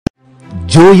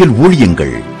Joel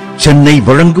ஊழியங்கள் சென்னை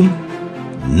வழங்கும்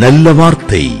நல்ல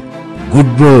வார்த்தை,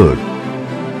 குட் வேர்ட்.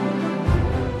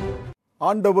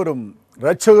 ஆண்டவரும்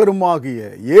இரட்சகருமாகிய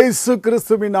இயேசு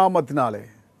கிறிஸ்துவின் நாமத்தினாலே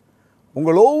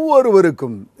உங்கள்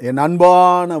ஒவ்வொருவருக்கும் என்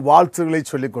அன்பான வாழ்த்துக்களை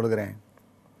சொல்லிக் கொள்கிறேன்.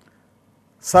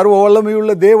 சர்வ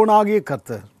வல்லமையுள்ள தேவனாகிய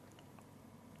கர்த்தர்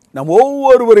நம்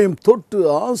ஒவ்வொருவரையும் தொட்டு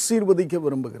ஆசீர்வதிக்க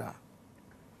விரும்புகிறார்.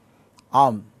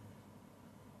 ஆம்,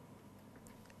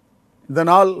 இந்த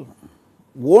நாள்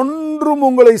ஒன்றும்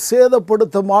உங்களை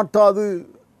சேதப்படுத்த மாட்டாது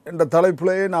என்ற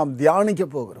தலைப்பிலேயே நாம் தியானிக்க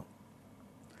போகிறோம்.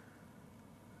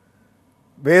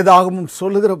 வேதாகமும்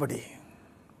சொல்லுகிறபடி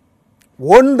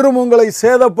ஒன்றும் உங்களை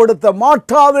சேதப்படுத்த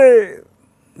மாட்டாது,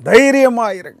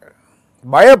 தைரியமாயிருங்கள்,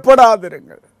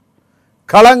 பயப்படாதிருங்கள்,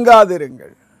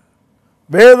 கலங்காதிருங்கள்,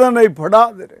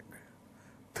 வேதனைப்படாதிருங்கள்,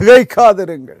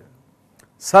 திகைக்காதிருங்கள்.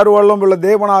 சர்வவல்லமையுள்ள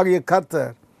தேவனாகிய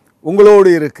கர்த்தர்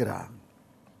உங்களோடு இருக்கிறார்.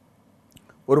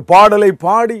 ஒரு பாடலை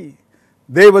பாடி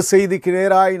தேவ செய்திக்கு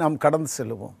நேராய் நாம் கடந்து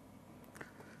செல்லுவோம்.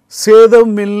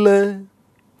 சேதம் இல்லை,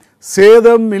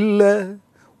 சேதம் இல்லை,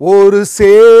 ஒரு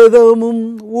சேதமும்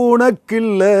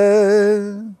உனக்கில்லை.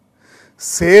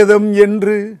 சேதம்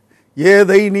என்று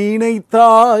எதை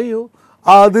நினைத்தாயோ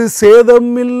அது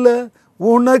சேதம் இல்லை,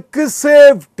 உனக்கு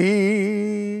சேஃப்டி.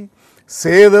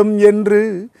 சேதம் என்று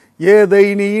எதை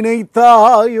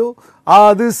நினைத்தாயோ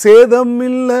அது சேதம்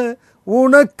இல்லை,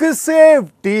 உனக்கு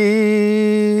சேஃப்டி.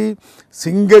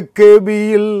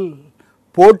 சிங்கக்கேபியில்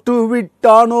போட்டு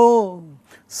விட்டானோ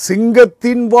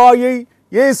சிங்கத்தின் வாயை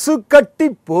இயேசு கட்டி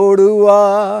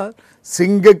போடுவார்.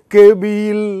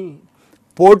 சிங்கக்கேபியில்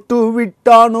போட்டு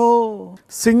விட்டானோ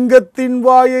சிங்கத்தின்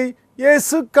வாயை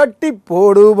இயேசு கட்டி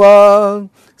போடுவார்.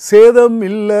 சேதம்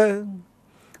இல்லை,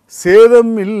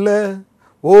 சேதம் இல்லை,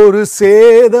 ஒரு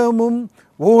சேதமும்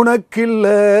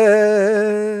உனக்கில்லை.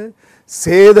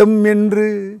 சேதம் என்று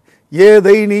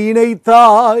எதை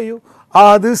நினைத்தாயோ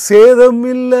அது சேதம்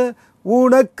இல்லை,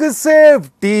 உனக்கு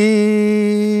சேஃப்டி.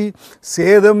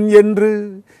 சேதம் என்று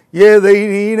எதை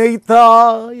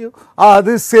நினைத்தாயோ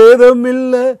அது சேதம்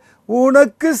இல்லை,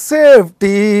 உனக்கு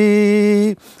சேஃப்டி.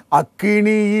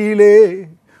 அக்கினியிலே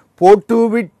போட்டு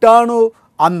விட்டானோ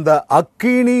அந்த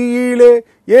அக்கினியிலே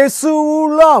இயேசு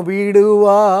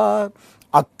உலாவிடுவார்.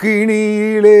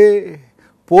 அக்கினியிலே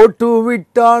போட்டு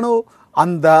விட்டானோ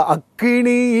அந்த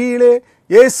அக்கினியிலே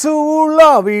இயேசு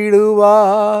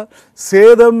உலாவிடுவார்.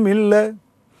 சேதம் இல்லை,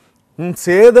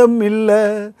 சேதம் இல்லை,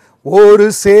 ஒரு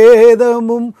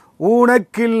சேதமும்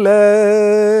உனக்கில்லை.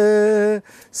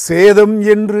 சேதம்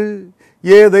என்று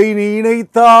எதை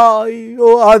நினைத்தாயோ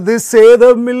அது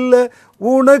சேதம் இல்லை,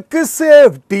 உனக்கு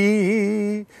சேஃப்டி.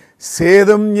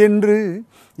 சேதம் என்று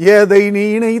எதை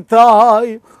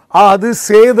நினைத்தாயோ அது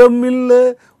சேதம் இல்லை,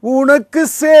 உனக்கு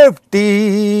சேஃப்டி.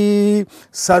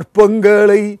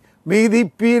 சர்ப்பங்களை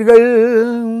மிதிப்பீர்கள்,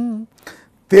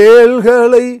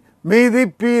 தேள்களை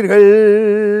மிதிப்பீர்கள்,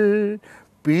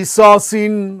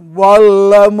 பிசாசின்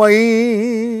வல்லமை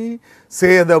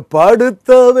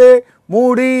சேதப்படுத்தவே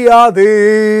முடியாது.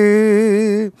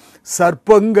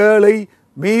 சர்ப்பங்களை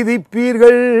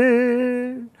மிதிப்பீர்கள்,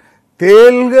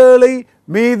 தேள்களை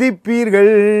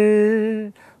மிதிப்பீர்கள்,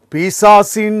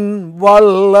 பிசாசின்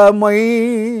வல்லமை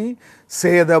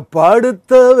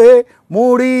சேதப்படுத்தவே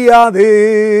முடியாது.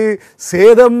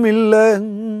 சேதம் இல்லை,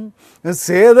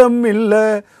 சேதம் இல்லை,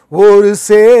 ஒரு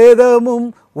சேதமும்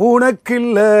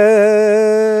உனக்கில்லை.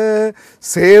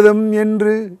 சேதம்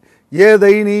என்று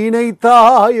எதை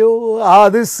நினைத்தாயோ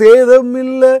அது சேதம்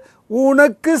இல்லை,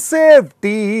 உனக்கு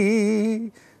சேஃப்டி.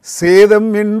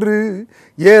 சேதம் என்று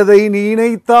எதை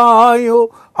நினைத்தாயோ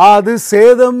அது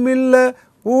சேதம் இல்லை,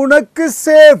 உனக்கு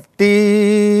சேஃப்டி.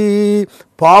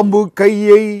 பாம்பு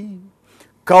கையை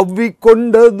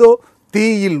கவ்விக்கொண்டதோ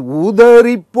தீயில்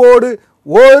உதறி போடு,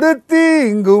 ஒரு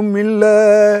தீங்கும் இல்லை.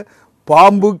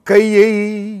 பாம்பு கையை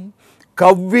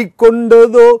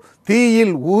கவ்விக்கொண்டதோ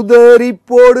தீயில் உதறி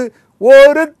போடு,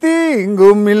 ஒரு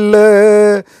தீங்கும் இல்லை.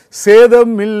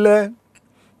 சேதம் இல்லை,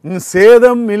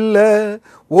 சேதம் இல்லை,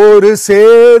 ஒரு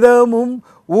சேதமும்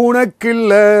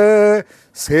உனக்கில்லை.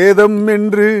 சேதம்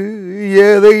என்று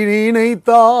எதை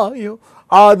நினைத்தாயோ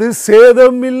அது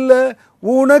சேதம் இல்லை,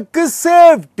 உனக்கு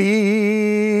சேஃப்டி.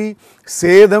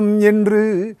 சேதம் என்று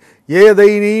எதை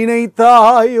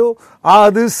நினைத்தாயோ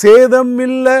அது சேதம்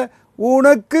இல்லை,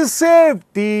 உனக்கு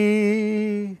சேஃப்டி.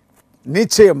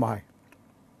 நிச்சயமாய்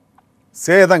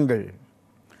சேதங்கள்,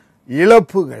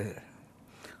 இழப்புகள்,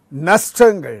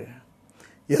 நஷ்டங்கள்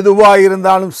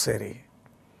எதுவாயிருந்தாலும் சரி,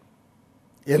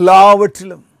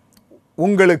 எல்லாவற்றிலும்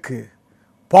உங்களுக்கு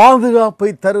பாதுகாப்பை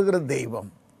தருகிற தெய்வம்.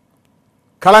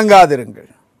 கலங்காதிருங்கள்.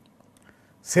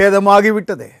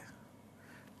 சேதமாகிவிட்டதே,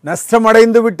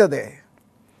 நஷ்டமடைந்து விட்டதே,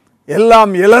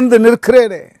 எல்லாம் இழந்து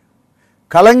நிற்கிறேனே,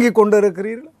 கலங்கி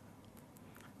கொண்டிருக்கிறீர்கள்?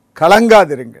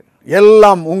 கலங்காதிருங்கள்.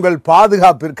 எல்லாம் உங்கள்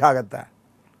பாதுகாப்பிற்காகத்தான்,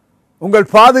 உங்கள்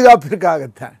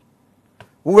பாதுகாப்பிற்காகத்தான்.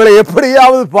 உங்களை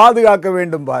எப்படியாவது பாதுகாக்க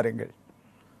வேண்டும் பாருங்கள்.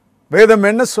 வேதம்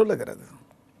என்ன சொல்லுகிறது?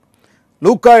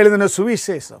 லூக்கா எழுதின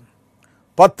சுவிசேஷம்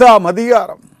 10ஆம்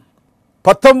அதிகாரம்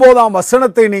 19ஆம்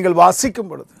வசனத்தை நீங்கள் வாசிக்கும்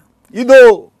பொழுது, இதோ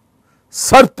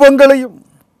சர்ப்பங்களையும்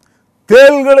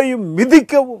தேள்களையும்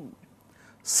மிதிக்கவும்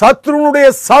சத்ருனுடைய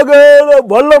சகல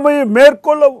வல்லமையை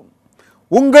மேற்கொள்ளவும்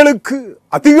உங்களுக்கு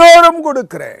அதிகாரம்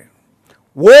கொடுக்கிறேன்,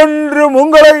 ஒன்றும்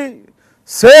உங்களை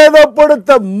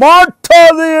சேதப்படுத்த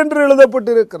மாட்டாது என்று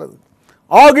எழுதப்பட்டிருக்கிறது.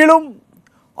 ஆகிலும்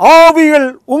ஆவிகள்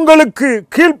உங்களுக்கு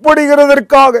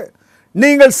கீழ்ப்படுகிறதற்காக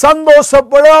நீங்கள்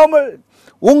சந்தோஷப்படாமல்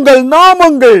உங்கள்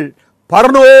நாமங்கள்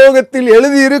பரலோகத்தில்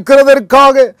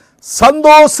எழுதியிருக்கிறதற்காக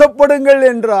சந்தோஷப்படுங்கள்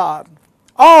என்றார்.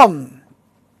 ஆம்,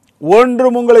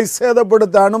 ஒன்றும் உங்களை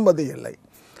சேதப்படுத்த அனுமதி இல்லை.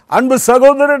 அன்பு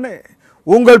சகோதரனே,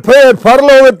 உங்கள் பெயர்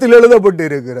பரலோகத்தில்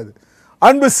எழுதப்பட்டிருக்கிறது.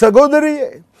 அன்பு சகோதரியே,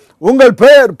 உங்கள்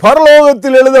பெயர்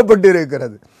பரலோகத்தில்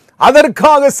எழுதப்பட்டிருக்கிறது.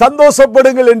 அதற்காக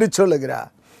சந்தோஷப்படுங்கள் என்று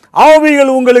சொல்லுகிறார். ஆவிகள்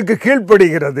உங்களுக்கு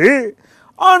கீழ்ப்படுகிறது,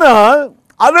 ஆனால்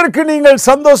அதற்கு நீங்கள்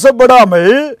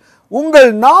சந்தோஷப்படாமல் உங்கள்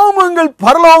நாமங்கள்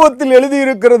பரலோகத்தில்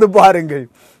எழுதியிருக்கிறது பாருங்கள்,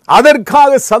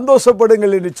 அதற்காக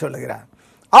சந்தோஷப்படுங்கள் என்று சொல்லுகிறார்.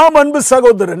 ஆம் அன்பு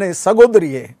சகோதரனே,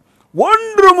 சகோதரியே,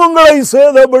 ஒன்றும் உங்களை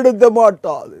சேதப்படுத்த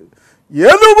மாட்டாது,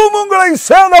 எதுவும் உங்களை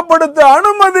சேதப்படுத்த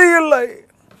அனுமதி இல்லை,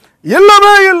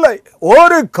 இல்லவே இல்லை.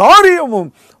 ஒரு காரியமும்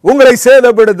உங்களை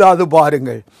சேதப்படுத்தாது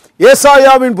பாருங்கள்.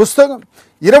 ஏசாயாவின் புஸ்தகம்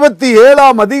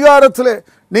 27ஆம் அதிகாரத்தில்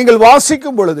நீங்கள்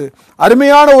வாசிக்கும் பொழுது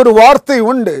அருமையான ஒரு வார்த்தை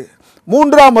உண்டு.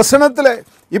 3ஆம் வசனத்தில்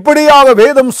இப்படியாக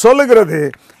வேதம் சொல்லுகிறது,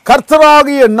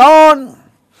 கர்த்தராகிய நான்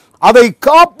அதை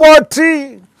காப்பாற்றி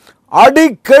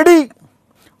அடிக்கடி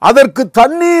அதற்கு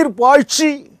தண்ணீர்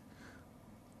பாய்ச்சி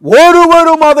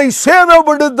ஒருவரும் அதை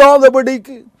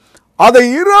சேதப்படுத்தாதபடிக்கு அதை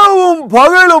இரவும்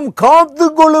பகலும் காத்து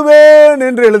கொள்ளுவேன்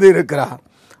என்று எழுதியிருக்கிறார்.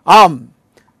 ஆம்,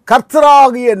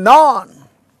 கர்த்தராகிய நான்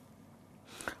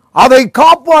அதை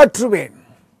காப்பாற்றுவேன்.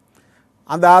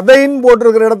 அந்த அதைன்னு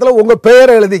போட்டிருக்கிற இடத்துல உங்க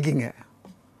பெயரை எழுதிக்கிங்க.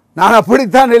 நான்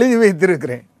அப்படித்தான் எழுதி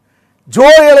வைத்திருக்கிறேன்.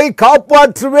 ஜோயலை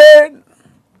காப்பாற்றுவேன்,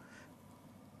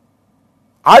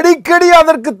 அடிக்கடி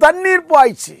அதற்கு தண்ணீர்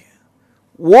பாய்ச்சி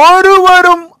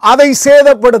ஒருவரும் அதை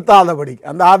சேதப்படுத்தாதபடி.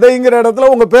 அந்த அதைங்கிற இடத்துல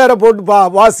உங்க பேரை போட்டு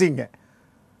வாசிங்க.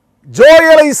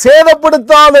 ஜோயலை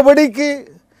சேதப்படுத்தாதபடிக்கு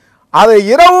அதை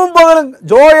இரவும் பகலும்,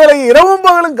 ஜோயலை இரவும்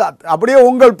பகலும் காத்து, அப்படியே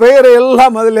உங்கள் பெயரை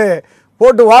எல்லாம் அதில்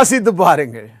போட்டு வாசித்து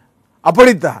பாருங்கள்.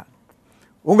 அப்படித்தான்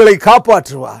உங்களை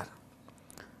காப்பாற்றுவார்.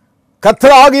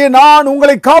 கர்த்தராகிய நான்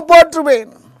உங்களை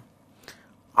காப்பாற்றுவேன்,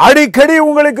 அடிக்கடி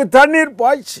உங்களுக்கு தண்ணீர்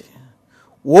பாய்ச்சி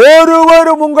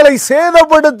ஒருவரும் உங்களை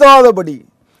சேதப்படுத்தாதபடி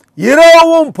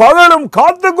இரவும் பகலும்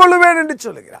காத்துக் கொள்ளுவேன் என்று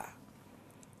சொல்லுகிறார்.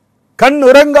 கண்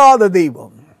உறங்காத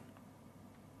தெய்வம்.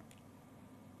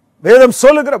 வேதம்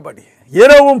சொல்லுகிறபடி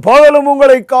இரவும் பகலும்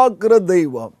உங்களை காக்கிற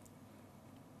தெய்வம்,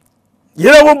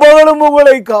 இரவும் பகலும்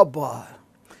உங்களை காப்பார்.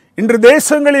 இன்று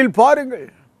தேசங்களில் பாருங்கள்,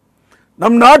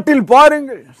 நம் நாட்டில்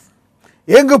பாருங்கள்,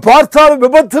 எங்கு பார்த்தாலும்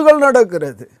விபத்துகள்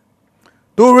நடக்கிறது.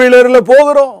 2 வீலரில்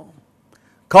போகிறோம்,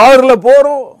 காரில்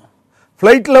போகிறோம்,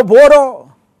 ஃப்ளைட்டில் போகிறோம்.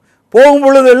 போகும்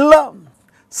பொழுது எல்லாம்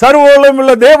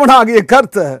சர்வவல்லமையுள்ள தேவனாகிய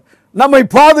கர்த்தர் நம்மை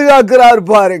பாதுகாக்கிறார்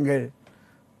பாருங்கள்.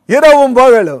 இரவும்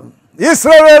பகலும்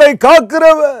இஸ்ரவேலை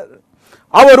காக்கிறவர்,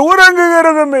 அவர்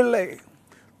உறங்குகிறதும் இல்லை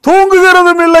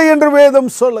தூங்குகிறதும் இல்லை என்று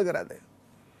வேதம் சொல்லுகிறது.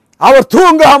 அவர்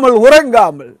தூங்காமல்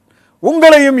உறங்காமல்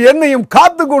உங்களையும் என்னையும்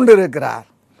காத்து கொண்டிருக்கிறார்.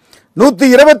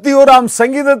 121ஆம்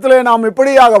சங்கீதத்திலே நாம்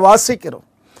இப்படியாக வாசிக்கிறோம்,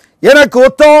 எனக்கு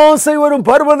ஒத்தாசை வரும்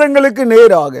பர்வதங்களுக்கு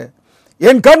நேராக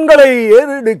என் கண்களை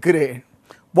ஏறெடுக்கிறேன்,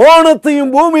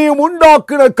 வானத்தையும் பூமியும்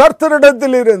உண்டாக்கின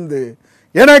கர்த்தரிடத்தில் இருந்து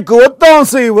எனக்கு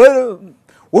ஒத்தாசை வரும்.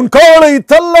 உன் காலை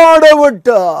தள்ளாட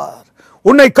விட்டார்,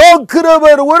 உன்னை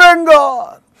காக்கிறவர்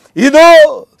உறங்கார். இதோ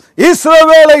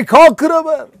இஸ்ரவேலை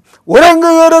காக்கிறவர்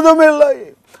உறங்குகிறதும் இல்லை,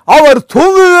 அவர்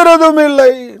தூங்குகிறதும்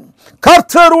இல்லை.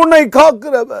 கர்த்தர் உன்னை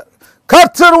காக்கிறவர்,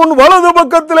 கர்த்தர் உன் வலது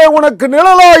பக்கத்திலே உனக்கு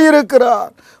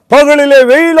நிழலாயிருக்கிறார். பகலிலே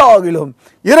வெயிலாகிலும்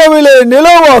இரவிலே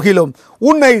நிலவாகிலும்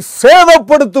உன்னை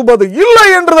சேதப்படுத்துவது இல்லை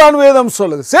என்றுதான் வேதம்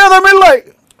சொல்லுது. சேதமில்லை,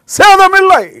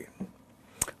 சேதமில்லை,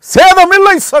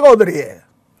 சேதமில்லை. சகோதரியே,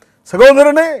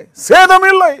 சகோதரனே,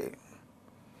 சேதமில்லை.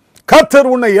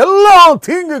 கர்த்தர் உன்னை எல்லா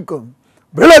தீங்குக்கும்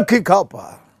விலக்கி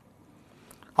காப்பார்.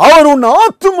 அவர் உன்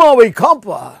ஆத்துமாவை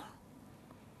காப்பார்.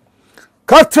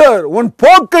 கர்த்தர் உன்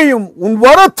போக்கையும் உன்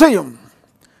வரத்தையும்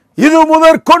இது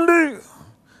முதற்கொண்டு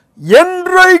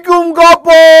என்றைக்கும்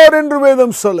காப்பார் என்று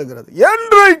வேதம் சொல்லுகிறது.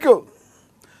 என்றைக்கும்,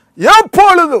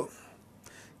 எப்பொழுதும்,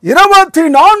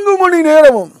 24 மணி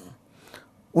நேரமும்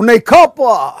உன்னை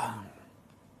காப்பா.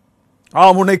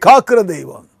 ஆம், உன்னை காக்கிற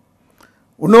தெய்வம்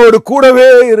உன்னோடு கூடவே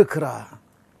இருக்கிறார்.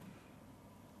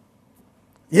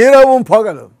 இரவும்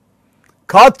பகலும்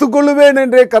காத்துக்கொள்ளுவேன்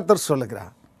என்றே கர்த்தர்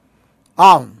சொல்லுகிறார்.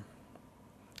 ஆம்,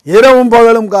 இரவும்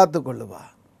பகலும் காத்துக்கொள்ளுவா.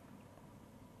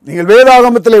 நீங்கள்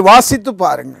வேதாகமத்திலே வாசித்து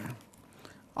பாருங்கள்.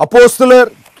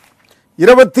 அப்போஸ்தலர்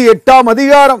 28ஆம்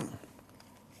அதிகாரம்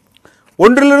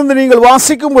 1 நீங்கள்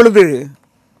வாசிக்கும் பொழுது,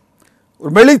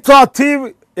 ஒரு மெலித்தா தீவு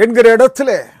என்கிற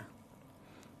இடத்திலே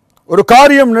ஒரு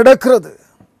காரியம் நடக்கிறது.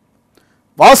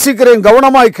 வாசிக்கிறேன்,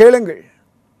 கவனமாய் கேளுங்கள்.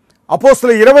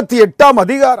 அப்போஸ்தலர் 28ஆம்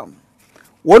அதிகாரம்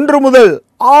 1 முதல்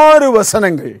 6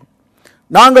 வசனங்கள்.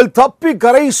 நாங்கள் தப்பி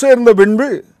கரை சேர்ந்த பின்பு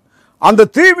அந்த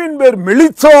தீவின் பேர்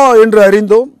மெலித்தா என்று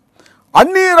அறிந்தோம்.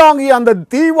 அந்நியராகிய அந்த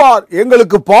தீவார்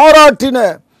எங்களுக்கு பாராட்டின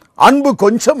அன்பு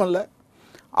கொஞ்சமல்ல.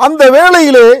 அந்த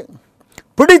வேளையிலே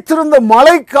பிடித்திருந்த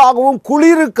மழைக்காகவும்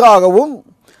குளிருக்காகவும்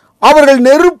அவர்கள்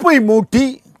நெருப்பை மூட்டி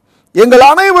எங்கள்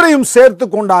அனைவரையும் சேர்த்து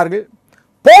கொண்டார்கள்.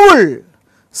 பவுல்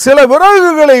சில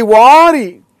விறகுகளை வாரி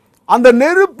அந்த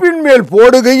நெருப்பின் மேல்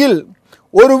போடுகையில்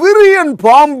ஒரு விரியன்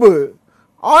பாம்பு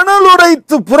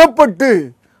அனலுடைத்து புறப்பட்டு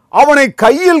அவனை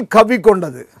கையில்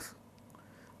கவ்விக்கொண்டது.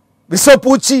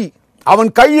 விஷப்பூச்சி அவன்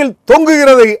கையில்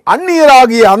தொங்குகிறதை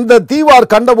அந்நியராகிய அந்த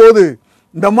தீவார் கண்டபோது,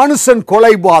 இந்த மனுஷன்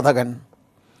கொலைபாதகன்,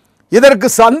 இதற்கு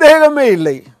சந்தேகமே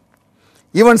இல்லை,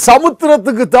 இவன்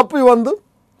சமுத்திரத்துக்கு தப்பி வந்து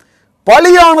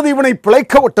பலியானது இவனை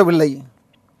பிழைக்க விட்டவில்லை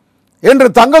என்று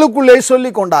தங்களுக்குள்ளே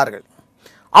சொல்லிக் கொண்டார்கள்.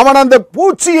 அவன் அந்த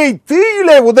பூச்சியை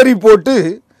தீயிலே உதறி போட்டு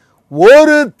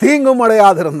ஒரு தீங்கும்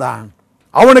அடையாதிருந்தான்.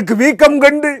 அவனுக்கு வீக்கம்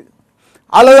கண்டு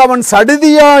அல்லது அவன்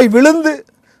சடுதியாய் விழுந்து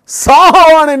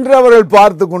சாவான் என்று அவர்கள்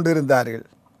பார்த்து கொண்டிருந்தார்கள்.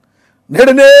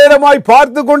 நெடுநேரமாய்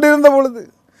பார்த்து கொண்டிருந்த பொழுது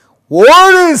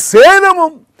ஒரு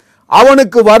சேதமும்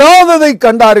அவனுக்கு வராததை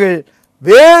கண்டார்கள்.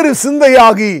 வேறு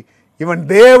சிந்தையாகி இவன்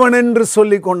தேவன் என்று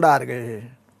சொல்லிக் கொண்டார்கள்.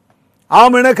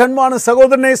 ஆம், என கண்மான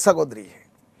சகோதரனே சகோதரியே,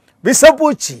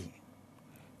 விஷப்பூச்சி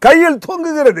கையில்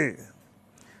தொங்குகிறது.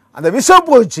 அந்த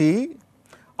விஷப்பூச்சி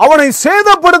அவனை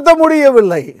சேதப்படுத்த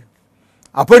முடியவில்லை.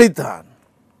 அப்படித்தான்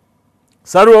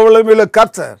சர்வ வல்லமையுள்ள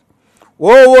கர்த்தர்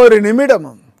ஒவ்வொரு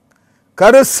நிமிடமும்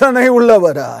கரிசனை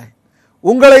உள்ளவராய்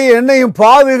உங்களை என்னையும்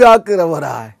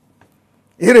பாதுகாக்கிறவராய்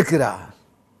இருக்கிறார்.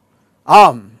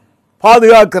 ஆம்,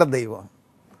 பாதுகாக்கிற தெய்வம்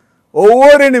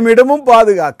ஒவ்வொரு நிமிடமும்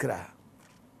பாதுகாக்கிறார்.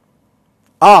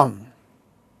 ஆம்,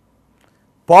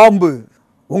 பாம்பு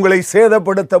உங்களை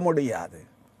சேதப்படுத்த முடியாது.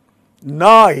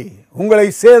 நாய் உங்களை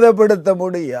சேதப்படுத்த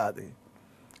முடியாது.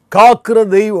 காக்கிற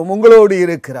தெய்வம் உங்களோடு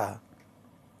இருக்கிறார்.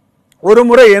 ஒரு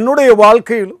முறை என்னுடைய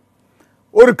வாழ்க்கையில்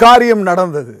ஒரு காரியம்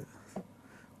நடந்தது.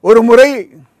 ஒரு முறை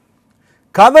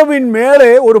கதவின்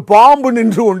மேலே ஒரு பாம்பு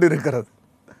நின்று கொண்டிருக்கிறது.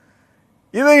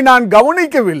 இதை நான்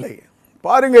கவனிக்கவில்லை.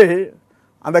 பாருங்கள்,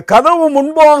 அந்த கதவு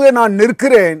முன்பாக நான்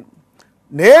நிற்கிறேன்.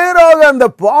 நேராக அந்த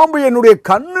பாம்பு என்னுடைய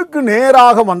கண்ணுக்கு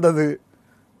நேராக வந்தது.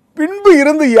 பின்பு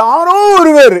இருந்து யாரோ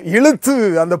ஒருவர் இழுத்து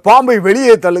அந்த பாம்பை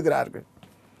வெளியே தள்ளுகிறார்கள்.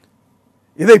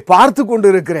 இதை பார்த்து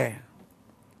கொண்டிருக்கிறேன்.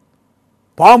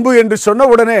 பாம்பு என்று சொன்ன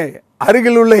உடனே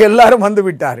அருகில் உள்ள எல்லாரும் வந்து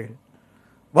விட்டார்கள்.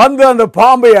 வந்து அந்த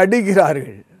பாம்பை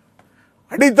அடிக்கிறார்கள்.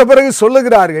 அடித்த பிறகு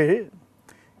சொல்லுகிறார்கள்,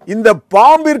 இந்த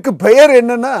பாம்பிற்கு பெயர்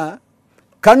என்னன்னா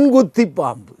கண்குத்தி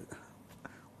பாம்பு.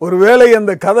 ஒருவேளை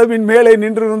அந்த கதவின் மேலே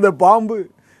நின்றிருந்த பாம்பு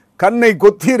கண்ணை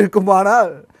கொத்தி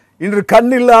இருக்குமானால் இன்று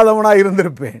கண் இல்லாதவனாய்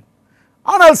இருந்திருப்பேன்.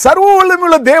 ஆனால் சர்வ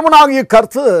வல்லமையுள்ள தேவனாகிய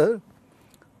கர்த்தர்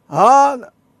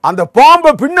அந்த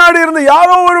பாம்பை பின்னாடி இருந்து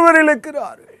யாரோ ஒருவர்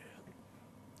இழுக்கிறார்கள்.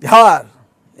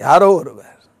 யாரோ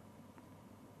ஒருவர்.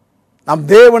 நம்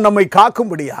தேவன் நம்மை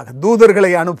காக்கும்படியாக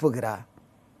தூதர்களை அனுப்புகிறார்.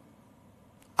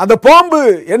 அந்த பாம்பு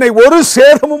என்னை ஒரு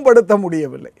சேதமும் படுத்த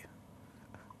முடியவில்லை.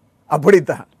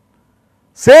 அப்படித்தான்,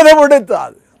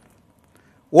 சேதப்படுத்தாது,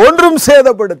 ஒன்றும்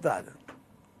சேதப்படுத்தாது.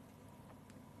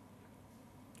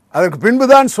 அதற்கு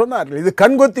பின்புதான் சொன்னார்கள், இது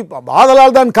கண்கொத்தி பாம்பு,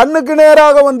 ஆதலால் தான் கண்ணுக்கு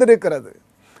நேராக வந்திருக்கிறது.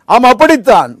 ஆம்,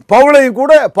 அப்படித்தான் பவுலையும்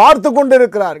கூட பார்த்து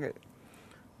கொண்டிருக்கிறார்கள்.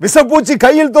 விஷப்பூச்சி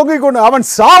கையில் தொங்கிக் கொண்டு அவன்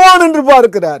சாவான் என்று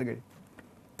பார்க்கிறார்கள்.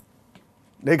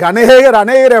 இன்னைக்கு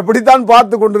அநேகர் அப்படித்தான்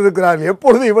பார்த்து கொண்டிருக்கிறார்கள்,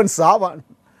 எப்பொழுது இவன் சாவான்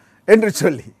என்று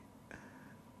சொல்லி.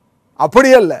 அப்படி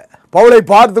அல்ல, பவுலை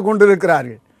பார்த்து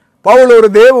கொண்டிருக்கிறார்கள். பவுல் ஒரு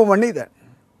தேவ மனிதன்.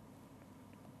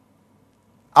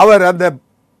 அவர்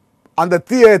அந்த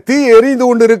தீ எரிந்து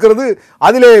கொண்டிருக்கிறது,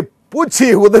 அதிலே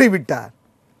பூச்சியை உதறிவிட்டார்.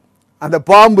 அந்த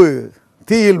பாம்பு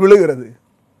தீயில் விழுகிறது.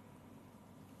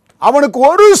 அவனுக்கு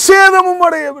ஒரு சேதமும்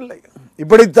அடையவில்லை.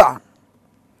 இப்படித்தான்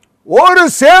ஒரு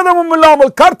சேதமும்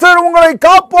இல்லாமல் கர்த்தர் உங்களை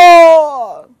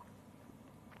காப்பார்.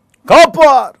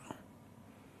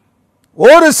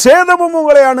 ஒரு சேதமும்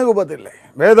உங்களை அணுகுவதில்லை.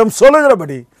 வேதம்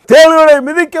சொல்லுகிறபடி தேள்களை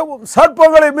மிதிக்கவும்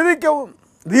சர்ப்பங்களை மிதிக்கவும்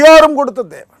அதிகாரம் கொடுத்த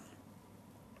தேவன்.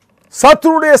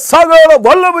 சத்துருடைய சகல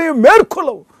வல்லமையும்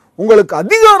மேற்கொள்ளவும் உங்களுக்கு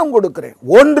அதிகாரம் கொடுக்கிறேன்.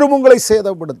 ஒன்றும் உங்களை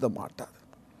சேதப்படுத்த மாட்டாது.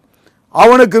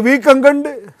 அவனுக்கு வீக்கம்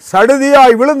கண்டு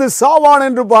சடுதியாய் விழுந்து சாவான்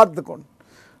என்று பார்த்து கொண்டு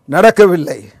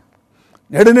நடக்கவில்லை.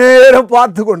 நெடுநேரம்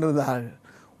பார்த்து கொண்டிருந்தாள்.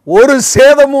 ஒரு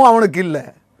சேதமும் அவனுக்கு இல்லை.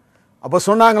 அப்ப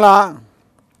சொன்னாங்களா,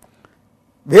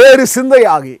 வேறு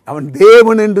சிந்தையாகி அவன்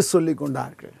தேவன் என்று சொல்லிக்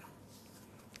கொண்டார்கள்.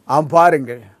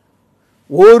 பாருங்கள்,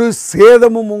 ஒரு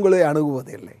சேதமும் உங்களை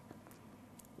அணுகுவதில்லை.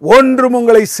 ஒன்றும்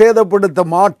உங்களை சேதப்படுத்த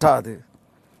மாட்டாது.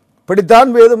 இப்படித்தான்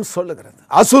வேதம் சொல்லுகிறது.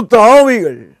 அசுத்த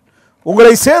ஆவிகள்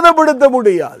உங்களை சேதப்படுத்த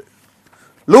முடியாது.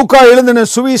 லூக்கா எழுதின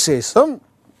சுவிசேஷம்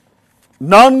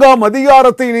 4ஆம்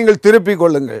அதிகாரத்தை நீங்கள் திருப்பிக்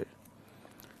கொள்ளுங்கள்.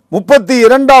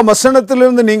 32ஆம்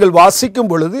வசனத்திலிருந்து நீங்கள் வாசிக்கும்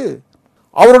பொழுது,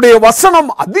 அவருடைய வசனம்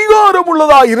அதிகாரம்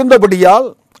உள்ளதாக இருந்தபடியால்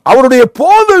அவருடைய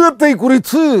போதகத்தை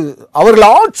குறித்து அவர்கள்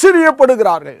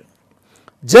ஆச்சரியப்படுகிறார்கள்.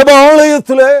 ஜெப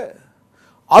ஆலயத்தில்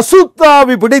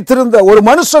அசுத்தாவி பிடித்திருந்த ஒரு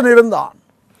மனுஷன் இருந்தான்.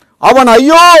 அவன்,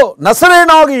 ஐயோ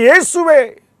நசரேயனாகிய இயேசுவே,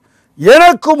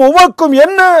 எனக்கும் உமக்கும்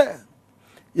என்ன?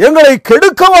 எங்களை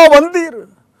கெடுக்கவா வந்தீர்?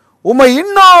 உம்மை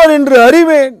இன்னார் என்று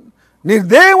அறிவேன். நீர்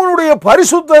தேவனுடைய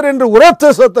பரிசுத்தர் என்று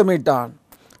உரத்த சத்தமிட்டான்.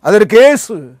 அதற்கு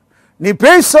இயேசு, நீ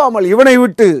பேசாமல் இவனை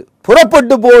விட்டு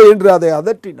புறப்பட்டு போ என்று அதை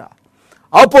அதட்டினார்.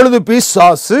 அப்பொழுது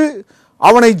பிசாசு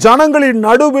அவனை ஜனங்களின்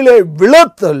நடுவிலே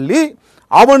விழத்தள்ளி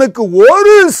அவனுக்கு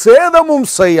ஒரு சேதமும்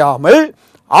செய்யாமல்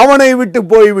அவனை விட்டு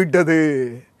போய்விட்டது.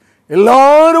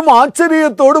 எல்லாரும்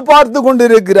ஆச்சரியத்தோடு பார்த்து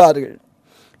கொண்டிருக்கிறார்கள்.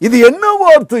 இது என்ன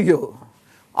வார்த்தையோ?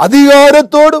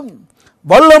 அதிகாரத்தோடும்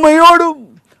வல்லமையோடும்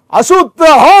அசுத்த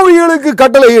ஆவிகளுக்கு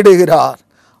கட்டளையிடுகிறார்.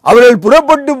 அவர்கள்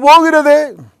புறப்பட்டு போகிறதே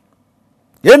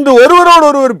என்று ஒருவரோடு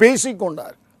ஒருவர்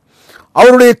பேசிக்கொண்டார்.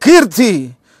 அவருடைய கீர்த்தி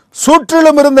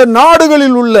சுற்றிலும் இருந்த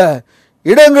நாடுகளில் உள்ள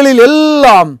இடங்களில்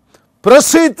எல்லாம்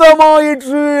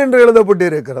பிரசித்தமாயிற்று என்று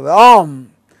எழுதப்பட்டிருக்கிறது. ஆம்,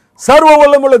 சர்வ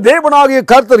வல்லமுள்ள தேவனாகிய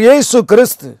கர்த்தர் இயேசு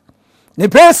கிறிஸ்து, நீ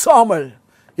பேசாமல்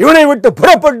இவனை விட்டு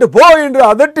புறப்பட்டு போ என்று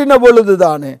அதட்டின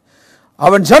பொழுதுதானே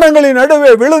அவன் ஜனங்களின்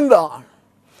நடுவே விழுந்தான்.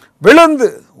 விழுந்து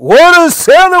ஒரு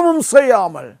சேதமும்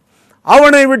செய்யாமல்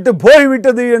அவனை விட்டு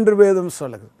போய்விட்டது என்று வேதம்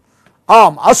சொல்லுது.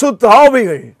 ஆம், அசுத்த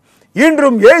ஆவிகள்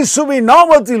இன்றும் இயேசுவின்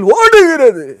நாமத்தில்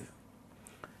ஓடுகிறது.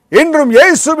 இன்றும்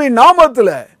இயேசுவின்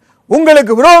நாமத்தில்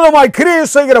உங்களுக்கு விரோதமாய் கிரியை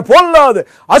செய்கிற பொல்லாத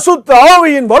அசுத்த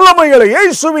ஆவியின் வல்லமைகளை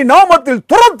இயேசுவின் நாமத்தில்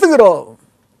துரத்துகிறோம்.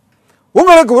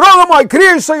 உங்களுக்கு விரோதமாய்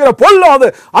கிரியை செய்கிற பொல்லாத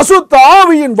அசுத்த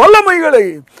ஆவியின் வல்லமைகளை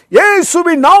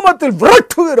இயேசுவின் நாமத்தில்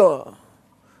விரட்டுகிறோம்.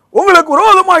 உங்களுக்கு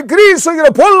விரோதமாய் கிரியை செய்கிற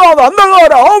பொல்லாத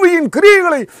அந்தகார ஆவியின்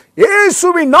கிரியைகளை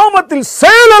இயேசுவின் நாமத்தில்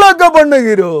செயலிழக்க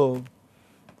பண்ணுகிறோம்.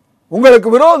 உங்களுக்கு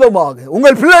விரோதமாக,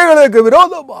 உங்கள் பிள்ளைகளுக்கு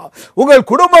விரோதமாக, உங்கள்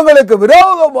குடும்பங்களுக்கு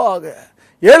விரோதமாக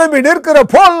எழும்பி நிற்கிற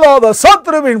பொல்லாத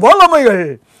சத்துருவின் வல்லமைகள்,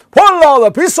 பொல்லாத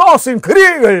பிசாசின்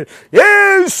கிரியைகள்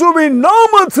இயேசுவின்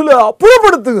நாமத்தில்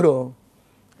அப்புறப்படுத்துகிறோம்.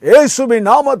 இயேசுவின்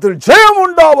நாமத்தில் ஜெயம்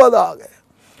உண்டாவதாக.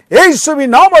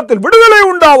 இயேசுவின் நாமத்தில் விடுதலை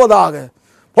உண்டாவதாக.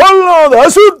 பொல்லாத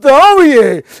அசுத்த ஆவியே,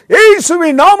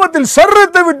 இயேசுவின் நாமத்தில்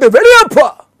சரீரத்தை விட்டு வெளியேப்பா.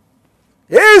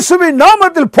 இயேசுவின்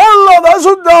நாமத்தில் பொல்லாத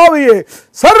அசுத்த ஆவியே,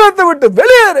 சரீரத்தை விட்டு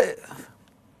வெளியேறு.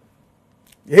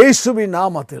 இயேசுவின்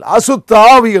நாமத்தில் அசுத்த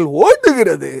ஆவிகள்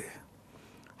ஓடுகிறது.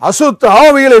 அசுத்த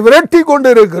ஆவிகளை விரட்டி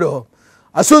கொண்டிருக்கிறோம்.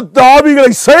 அசுத்த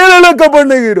ஆவிகளை செயலிழக்க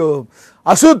பண்ணுகிறோம்.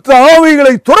 அசுத்த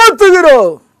ஆவிகளை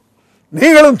துரத்துகிறோம்.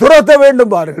 நீங்களும் துரத்த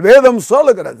வேண்டும் பாருங்கள். வேதம்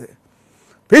சொல்லுகிறது,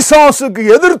 பிசாசுக்கு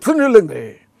எதிர்த்து நில்லுங்கள்,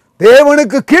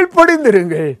 தேவனுக்கு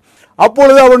கீழ்ப்படிந்திருங்கள்,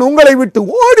 அப்பொழுது அவன் உங்களை விட்டு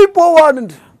ஓடி போவான்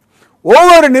என்று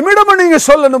ஒவ்வொரு நிமிடமும் நீங்க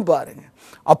சொல்லணும் பாருங்க.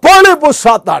 அப்பாலே போ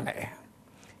சாத்தானே,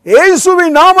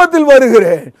 இயேசுவின் நாமத்தில்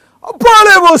வருகிறேன்,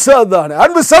 அப்பாலே போ சாத்தானே.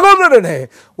 அன்பு சகோதரனே,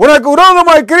 உனக்கு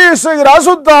விரோதமாய் கிரியை செய்கிற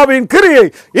அசுத்தாவின் கிரியை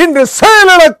இன்று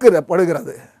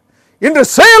செயலிழக்கப்படுகிறது, இன்று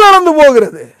செயலிழந்து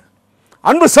போகிறது.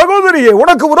 அன்பு சகோதரியே,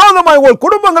 உனக்கு விரோதமாய், உங்கள்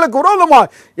குடும்பங்களுக்கு விரோதமாய்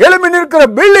எழும்பி நிற்கிற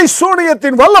பில்லி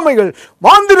சூனியத்தின் வல்லமைகள்,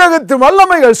 மாந்திரகத்தின்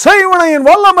வல்லமைகள், செய்வனையின்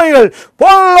வல்லமைகள்,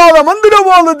 பொல்லாத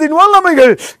மந்திரவாதத்தின்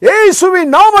வல்லமைகள் இயேசுவின்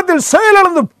நாமத்தில்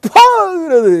செயலிழந்து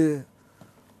போகிறது.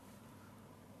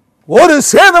 ஒரு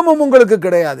சேதமும் உங்களுக்கு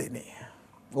கிடையாது. இனி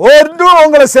ஒன்றும்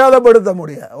உங்களை சேதப்படுத்த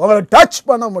முடியாது, உங்களை டச்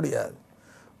பண்ண முடியாது,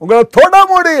 உங்களை தொட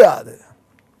முடியாது.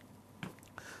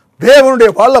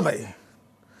 தேவனுடைய வல்லமை,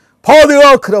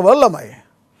 பாதுகாக்கிற வல்லமை,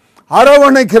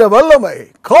 அரவணைக்கிற வல்லமை,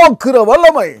 காக்கிற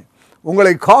வல்லமை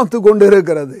உங்களை காத்து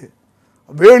கொண்டிருக்கிறது.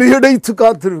 வேலியடைத்து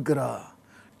காத்திருக்கிறார்.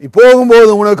 நீ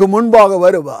போகும்போது உனக்கு முன்பாக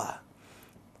வருவா,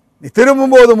 நீ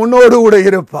திரும்பும்போது முன்னோடு கூட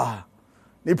இருப்பா,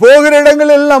 நீ போகிற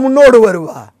இடங்கள் எல்லாம் முன்னோடு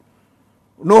வருவா.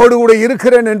 உன்னோடு கூட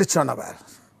இருக்கிறேன் என்று சொன்னவர்,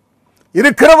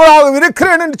 இருக்கிறவராக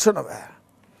இருக்கிறேன் என்று சொன்னவர்,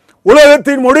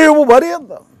 உலகத்தின் முடிவு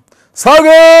பரியந்தம்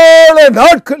சகல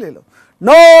நாட்களிலும்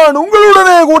நான்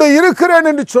உங்களுடனே கூட இருக்கிறேன்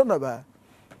என்று சொன்னவர்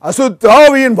அசுத்த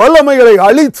ஆவியின் வல்லமைகளை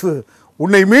அழித்து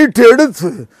உன்னை மீட்டு எடுத்து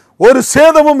ஒரு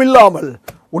சேதமும் இல்லாமல்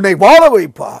உன்னை வாழ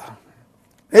வைப்பார்.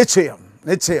 நிச்சயம்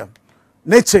நிச்சயம்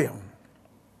நிச்சயம்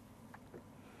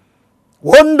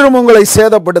ஒன்றும் உங்களை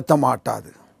சேதப்படுத்த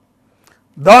மாட்டாது.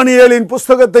 தானியேலின்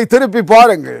புஸ்தகத்தை திருப்பி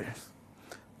பாருங்கள்.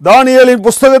 தானியேலின்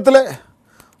புஸ்தகத்தில்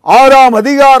 6ஆம்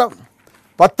அதிகாரம்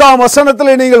 10ஆம்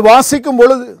வசனத்தில் நீங்கள் வாசிக்கும்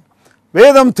பொழுது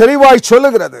வேதம் தெளிவாய்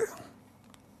சொல்லுகிறது.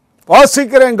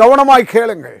 வாசிக்கிறேன், கவனமாய்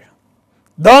கேளுங்கள்.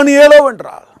 தானியேலோ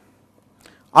என்றால்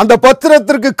அந்த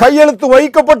பத்திரத்திற்கு கையெழுத்து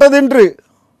வைக்கப்பட்டது என்று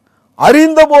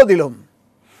அறிந்த போதிலும்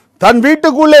தன்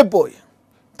வீட்டுக்குள்ளே போய்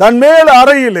தன் மேல்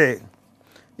அறையிலே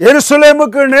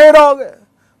எருசலேமுக்கு நேராக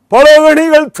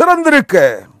பலகணிகள் திறந்திருக்க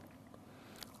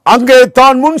அங்கே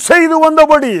தான் முன் செய்து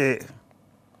வந்தபடியே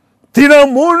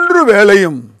தினம் 3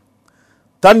 வேளையும்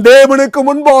தன் தேவனுக்கு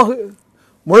முன்பாக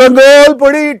முழங்கால்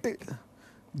படியிட்டு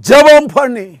ஜெபம்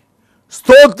பண்ணி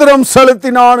ஸ்தோத்திரம்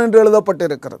செலுத்தினான் என்று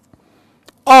எழுதப்பட்டிருக்கிறது.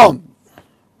 ஆம்,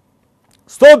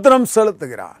 ஸ்தோத்திரம்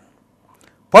செலுத்துகிறான்.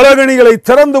 பலகணிகளை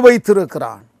திறந்து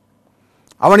வைத்திருக்கிறான்.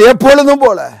 அவன் எப்பொழுதும்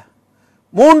போல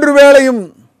 3 வேளையும்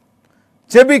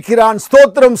ஜெபிக்கிறான்,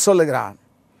 ஸ்தோத்திரம் சொல்லுகிறான்.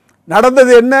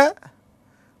 நடந்தது என்ன?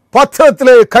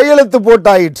 பத்திரத்திலே கையெழுத்து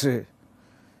போட்டாயிற்று.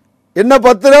 என்ன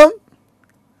பத்திரம்?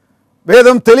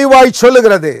 வேதம் தெளிவாய்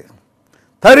சொல்லுகிறது,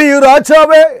 தரியு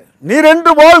ராஜாவே நீர்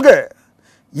என்று வாழ்க,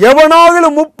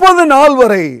 எவனாகிலும் 30 நாள்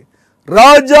வரை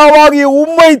ராஜாவாகிய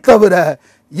உம்மை தவிர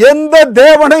எந்த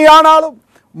தேவனையானாலும்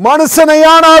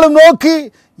மனுஷனையானாலும் நோக்கி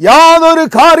யாதொரு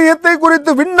காரியத்தை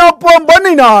குறித்து விண்ணப்பம்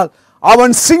பண்ணினால்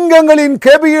அவன் சிங்கங்களின்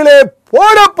கெபியிலே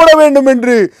போடப்பட வேண்டும்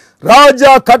என்று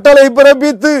ராஜா கட்டளை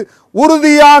பிறப்பித்து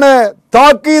உறுதியான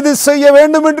தாக்கீது செய்ய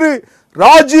வேண்டும் என்று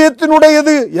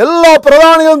ராஜ்யத்தினுடையது எல்லா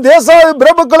பிரதானிகளும் தேச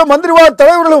பிரபுக்களும் மந்திரிவாத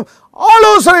தலைவர்களும்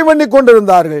ஆலோசனை பண்ணி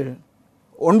கொண்டிருந்தார்கள்.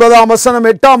 9ஆம் வசனம்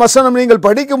 8ஆம் வசனம் நீங்கள்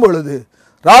படிக்கும் பொழுது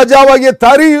ராஜாவாகிய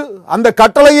தரியு அந்த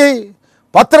கட்டளையை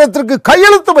பத்திரத்திற்கு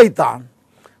கையெழுத்து வைத்தான்.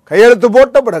 கையெழுத்து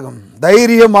போட்ட பிறகும்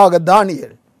தைரியமாக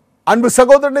தானியேல், அன்பு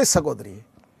சகோதரனே சகோதரி,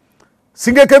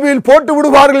 சிங்கக்கபியில் போட்டு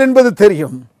விடுவார்கள் என்பது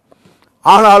தெரியும்.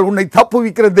 ஆனால் உன்னை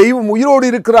தப்புவிக்கிற தெய்வம் உயிரோடு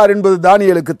இருக்கிறார் என்பது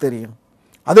தானியேலுக்கு தெரியும்.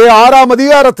 அதே 6ஆம்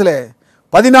அதிகாரத்தில்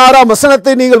 16ஆம்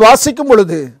வசனத்தை நீங்கள் வாசிக்கும்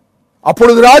பொழுது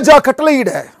அப்பொழுது ராஜா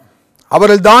கட்டளையிட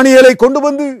அவர்கள் தானியேலை கொண்டு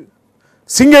வந்து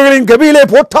சிங்கங்களின் கபியிலே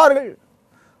போட்டார்கள்.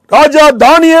 ராஜா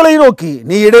தானியேலை நோக்கி,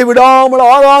 நீ இடைவிடாமல்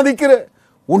ஆராதிக்கிற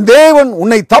உன் தேவன்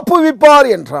உன்னை தப்புவிப்பார்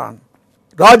என்றான்.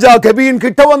 ராஜா கபியின்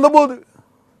கிட்ட வந்தபோது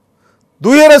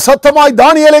துயர சத்தமாய்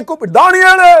தானியேலை கூப்பிட்டு,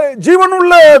 தானியேலே,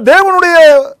 ஜீவனுள்ள தேவனுடைய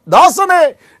தாசனே,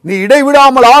 நீ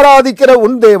இடைவிடாமல் ஆராதிக்கிற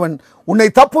உன் தேவன் உன்னை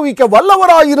தப்புவிக்க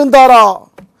வல்லவராய் இருந்தாரா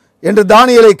என்று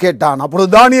தானியேலை கேட்டான்.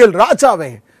 அப்பொழுது தானியேல்,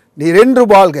 ராஜாவே நீர் என்று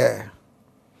வாழ்க,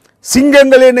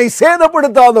 சிங்கங்கள் என்னை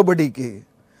சேதப்படுத்தாதபடிக்கு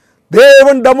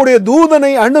தேவன் தம்முடைய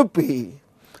தூதனை அனுப்பி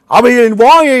அவைகளின்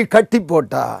வாயை கட்டி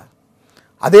போட்டார்.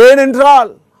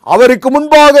 அதேனென்றால் அவருக்கு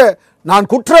முன்பாக நான்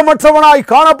குற்றமற்றவனாய்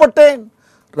காணப்பட்டேன்,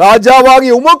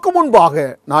 ராஜாவாகிய உமக்கு முன்பாக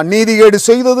நான் நீதிகேடு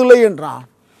செய்ததில்லை என்றான்.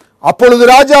 அப்பொழுது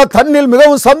ராஜா தன்னில்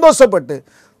மிகவும் சந்தோஷப்பட்டு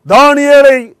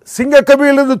தானியேலை சிங்க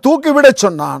கபியிலிருந்து தூக்கிவிட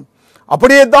சொன்னான்.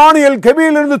 அப்படியே தானியேல்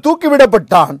கபியிலிருந்து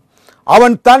தூக்கிவிடப்பட்டான்.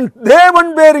 அவன் தன்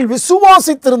தேவன் பேரில்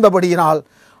விசுவாசித்திருந்தபடியினால்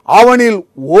அவனில்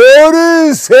ஒரு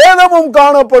சேதமும்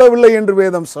காணப்படவில்லை என்று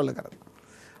வேதம் சொல்லுகிறது.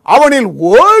 அவனில்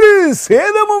ஒரு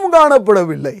சேதமும்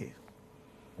காணப்படவில்லை.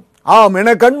 ஆம்,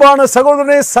 என கண்பான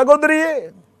சகோதரனே சகோதரியே,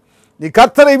 நீ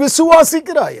கர்த்தரை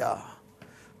விசுவாசிக்கிறாயா?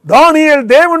 தானியேல்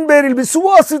தேவன் பேரில்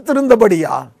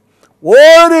விசுவாசித்திருந்தபடியா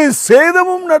ஒரு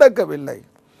சேதமும் நடக்கவில்லை.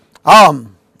 ஆம்,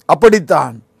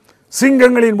 அப்படித்தான்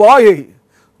சிங்கங்களின் வாயை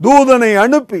தூதனை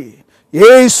அனுப்பி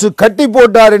இயேசு கட்டி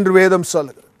போட்டார் என்று வேதம்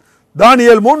சொல்லுகிறது.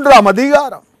 தானியேல் 3ஆம்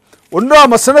அதிகாரம்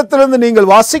 1ஆம் வசனத்திலிருந்து நீங்கள்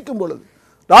வாசிக்கும் பொழுது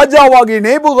ராஜாவாகிய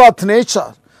நேபுகாத்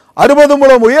நேச்சார் 60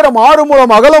 முழம் உயரம் 6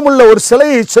 முழம் அகலமுள்ள ஒரு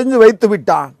சிலையை செஞ்சு வைத்து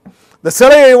விட்டான். இந்த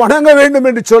சிலையை வணங்க வேண்டும்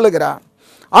என்று சொல்லுகிறான்.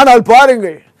 ஆனால்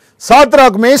பாருங்கள்,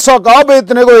 சாத்ராக், மேசாக்,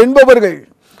 ஆபேத்நேகோ என்பவர்கள்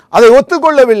அதை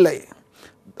ஒத்துக்கொள்ளவில்லை.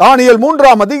 தானியேல்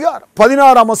 3ஆம் அதிகாரம்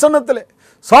 16ஆம் வசனத்திலே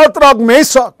சாத்ராக்,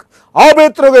 மேசாக்,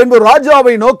 ஆபேத்நேகோ என்பவர்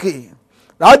ராஜாவை நோக்கி,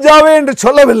 ராஜாவே என்று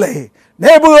சொல்லவில்லை,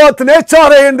 நேபுகாத்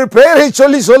நேச்சாரே என்று பெயரை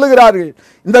சொல்லி சொல்லுகிறார்கள்.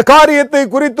 இந்த காரியத்தை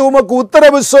குறித்து உமக்கு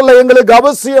உத்தரவு சொல்ல எங்களுக்கு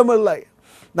அவசியம் இல்லை.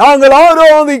 நாங்கள்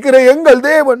ஆராதிக்கிற எங்கள்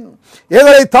தேவன்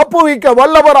எங்களை தப்புவிக்க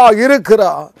வல்லவராக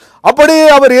இருக்கிறார். அப்படியே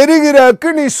அவர் எரிகிற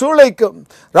அக்கினி சூளைக்கும்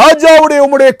ராஜாவுடைய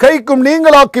உம்முடைய கைக்கும்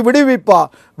நீங்களாக்கி விடுவிப்பார்.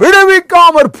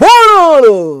 விடுவிக்காமற்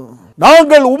போனாலும்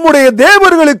நாங்கள் உம்முடைய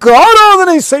தேவர்களுக்கு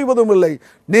ஆராதனை செய்வதும் இல்லை,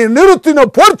 நீ நிறுத்தின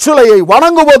பொற்சுளையை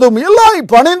வணங்குவதும் இல்லை,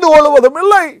 பணிந்து கொள்வதும்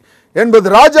இல்லை என்பது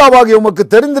ராஜாவாகி உமக்கு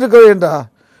தெரிந்திருக்க வேண்டாம்.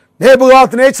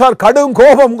 நேபுகாத்நேச்சார் கடும்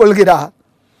கோபம் கொள்கிறார்.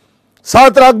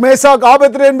 சாத்ராக் மேசாக்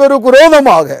ஆபேத்நேகோ என்பவருக்கு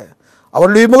விரோதமாக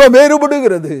அவருடைய முகம்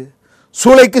வேறுபடுகிறது.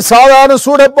 சூளைக்கு சாதாரண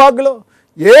சூடை பார்க்கலாம்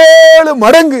 7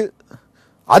 மடங்கு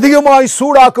அதிகமாய்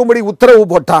சூடாக்கும்படி உத்தரவு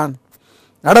போட்டான்.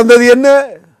 நடந்தது என்ன?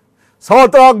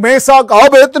 சாத்ராக் மேசாக்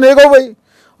ஆபேத்நேகோவை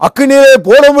அக்கினியிலே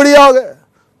போடும்படியாக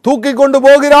தூக்கி கொண்டு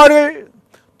போகிறார்கள்.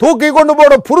 தூக்கி கொண்டு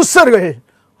போன புருஷர்கள்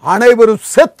அனைவரும்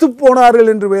செத்து போனார்கள்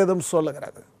என்று வேதம்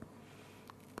சொல்லுகிறது.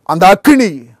 அந்த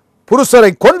அக்கினி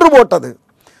புருஷரை கொன்று போட்டது.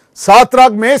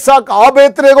 சாத்ராக் மேசாக்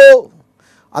ஆபேத்நேகோ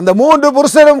அந்த 3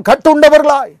 புருஷரும்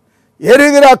கட்டுண்டவர்களாய்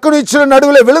எரிகிற அக்கினிச்சுட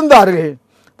நடுவில் விழுந்தார்கள்.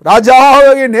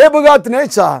 ராஜாவாகிய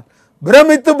நேபுகாத்நேச்சார்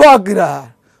பிரமித்து பார்க்கிறார்.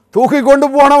 தூக்கி கொண்டு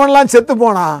போனவன்லாம் செத்து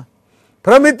போனான்.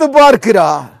 பிரமித்து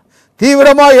பார்க்கிறார்.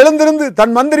 தீவிரமாக எழுந்திருந்து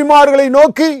தன் மந்திரிமார்களை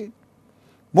நோக்கி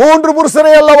 3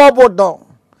 புருஷரை அல்லவா போட்டோம்,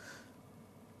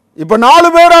 இப்ப 4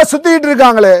 பேரா சுத்திட்டு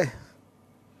இருக்காங்களே,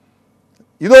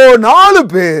 இதோ 4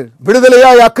 பேர்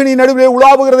விடுதலையாய் அக்கினி நடுவே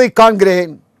உலாவுகிறதை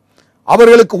காண்கிறேன்.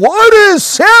 அவர்களுக்கு ஒரு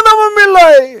சேதமும்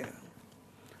இல்லை.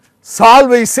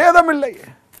 சால்வை சேதமில்லை,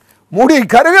 முடி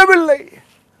கருகவில்லை,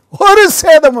 ஒரு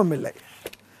சேதமும் இல்லை.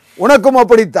 உனக்கும்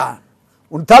அப்படித்தான்.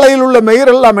 உன் தலையில் உள்ள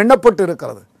மயிர் எல்லாம் எண்ணப்பட்டு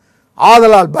இருக்கிறது.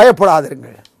 ஆதலால்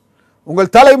பயப்படாதிருங்கள்.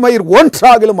 உங்கள் தலைமயிர்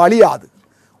ஒன்றாகிலும் அழியாது,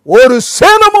 ஒரு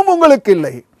சேதமும் உங்களுக்கு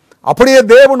இல்லை. அப்படியே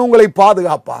தேவன் உங்களை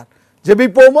பாதுகாப்பார்.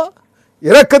 ஜெபிப்போமா?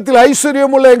 இரக்கத்தில்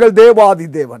ஐஸ்வர்யம் உள்ள எங்கள் தேவாதி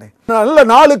தேவனே, நல்ல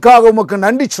நாளுக்காக உமக்கு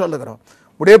நன்றி சொல்லுகிறோம்.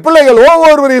 உடைய பிள்ளைகள்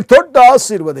ஒவ்வொருவரையும் தொட்டு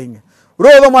ஆசீர்வதிங்க.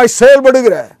 விரோதமாய்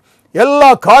செயல்படுகிற எல்லா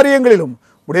காரியங்களிலும்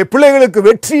உடைய பிள்ளைகளுக்கு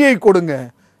வெற்றியை கொடுங்க,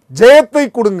 ஜெயத்தை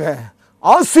கொடுங்க,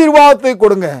 ஆசீர்வாதத்தை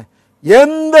கொடுங்க.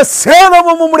 எந்த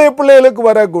சேதமும் உம்முடைய பிள்ளைகளுக்கு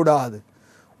வரக்கூடாது.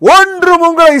 ஒன்றும்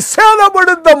உங்களை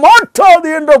சேதப்படுத்த மாட்டாது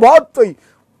என்ற வார்த்தை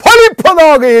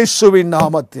பலிப்பதாக இயேசுவின்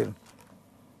நாமத்தில்,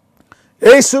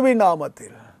 இயேசுவின்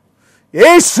நாமத்தில்,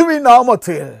 இயேசுவின்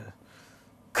நாமத்தில்.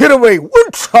 கிருபை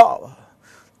உற்சாவ,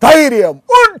 தைரியம்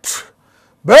உற்று,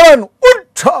 பலன்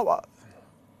உற்சாவ,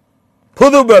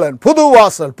 புது பலன், புது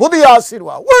வாசல், புதிய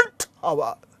ஆசீர்வாதம் உற்சாவ.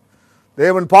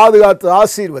 தேவன் பாதுகாத்து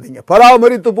ஆசீர்வதிங்க,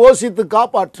 பராமரித்து போஷித்து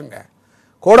காப்பாற்றுங்க.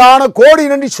 கோடான கோடி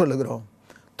நன்றி சொல்லுகிறோம்.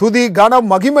 துதி கனம்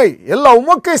மகிமை எல்லாம்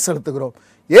உமக்கே செலுத்துகிறோம்.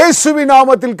 இயேசுவின்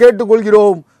நாமத்தில்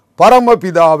கேட்டுக்கொள்கிறோம்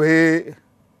பரமபிதாவே,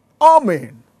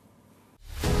 ஆமென்.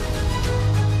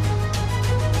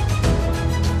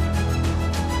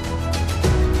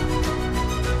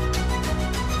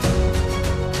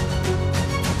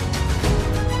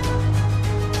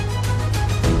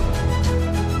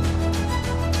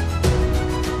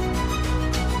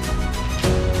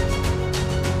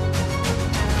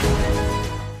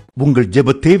 உங்கள் ஜெப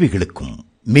தேவைகளுக்கும்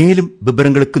மேலும்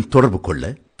விவரங்களுக்கும் தொடர்பு கொள்ள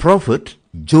Prophet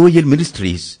Joel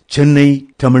Ministries, Chennai,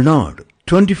 Tamil Nadu.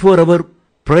 24-hour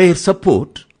prayer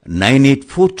support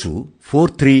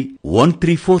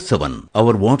 9842431347.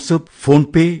 Our WhatsApp,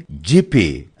 PhonePe,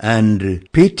 GPay and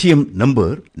Paytm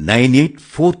number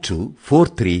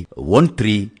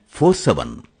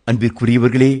 9842431347.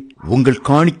 அன்பிற்குரியவர்களே, உங்கள்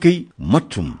காணிக்கை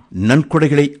மற்றும்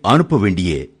நன்கொடைகளை அனுப்ப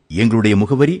வேண்டிய எங்களுடைய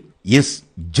முகவரி S.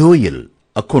 Joel,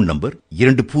 account number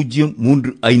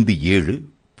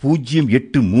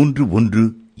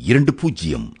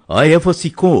 20310831220. IFSC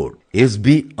code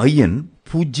SBIN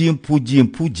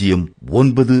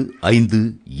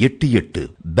 000958.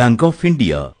 Bank of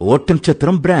India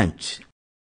Oddanchatram branch.